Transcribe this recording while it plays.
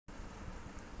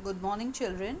Good morning,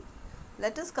 children.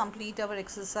 Let us complete our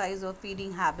exercise of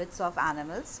feeding habits of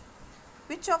animals.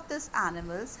 Which of these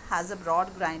animals has a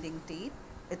broad grinding teeth?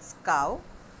 It's cow.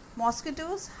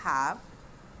 Mosquitoes have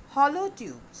hollow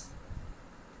tubes.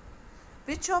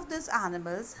 Which of these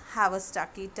animals have a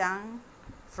stucky tongue?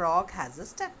 Frog has a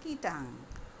stucky tongue.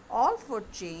 All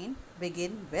food chain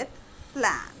begin with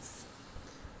plants.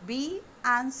 B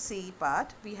and C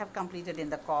part we have completed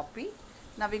in the copy.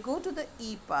 Now we go to the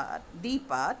E part, D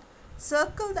part.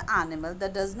 Circle the animal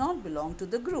that does not belong to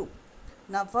the group.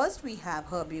 Now first we have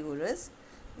herbivorous.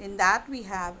 In that we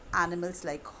have animals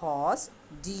like horse,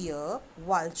 deer,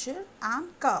 vulture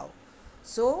and cow.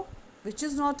 So which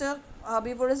is not a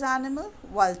herbivorous animal?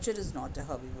 Vulture is not a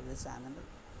herbivorous animal.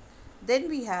 Then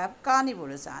we have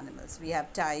carnivorous animals. We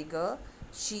have tiger,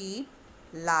 sheep,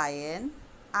 lion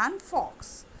and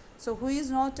fox. So who is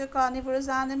not a carnivorous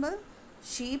animal?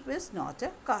 Sheep is not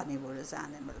a carnivorous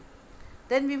animal.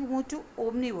 Then we move to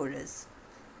omnivorous.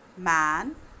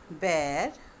 Man,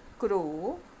 bear,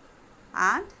 crow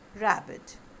and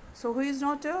rabbit. So who is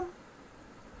not a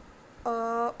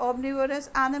omnivorous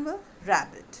animal?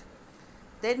 Rabbit.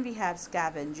 Then we have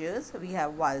scavengers. We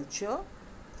have vulture,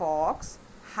 fox,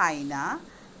 hyena,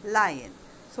 lion.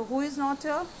 So who is not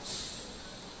a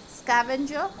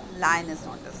scavenger? Lion is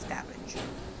not a scavenger.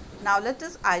 Now let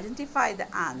us identify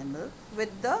the animal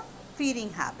with the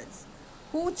feeding habits.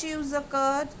 Who chews the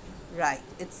cud? Right,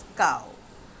 it's cow.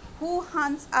 Who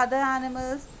hunts other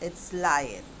animals? It's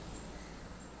lion.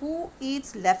 Who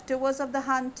eats leftovers of the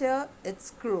hunter? It's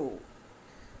crow.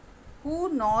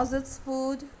 Who gnaws its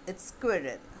food? It's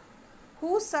squirrel.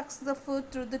 Who sucks the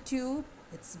food through the tube?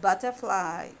 It's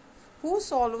butterfly. Who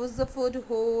swallows the food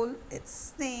whole?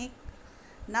 It's snake.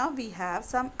 Now we have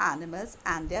some animals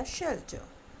and their shelter.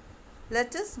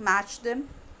 Let us match them.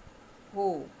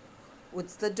 Oh,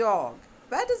 it's the dog.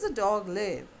 Where does the dog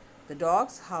live? The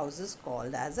dog's house is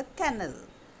called as a kennel.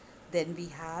 Then we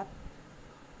have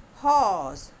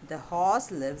horse. The horse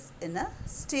lives in a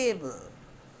stable.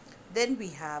 Then we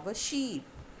have a sheep.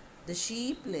 The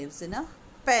sheep lives in a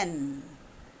pen.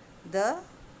 The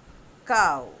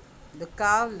cow. The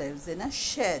cow lives in a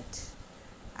shed.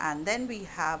 And then we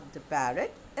have the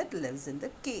parrot. It lives in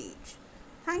the cage.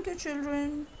 Thank you,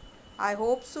 children. I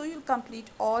hope so you'll complete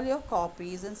all your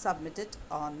copies and submit it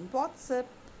on WhatsApp.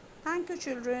 Thank you,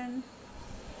 children.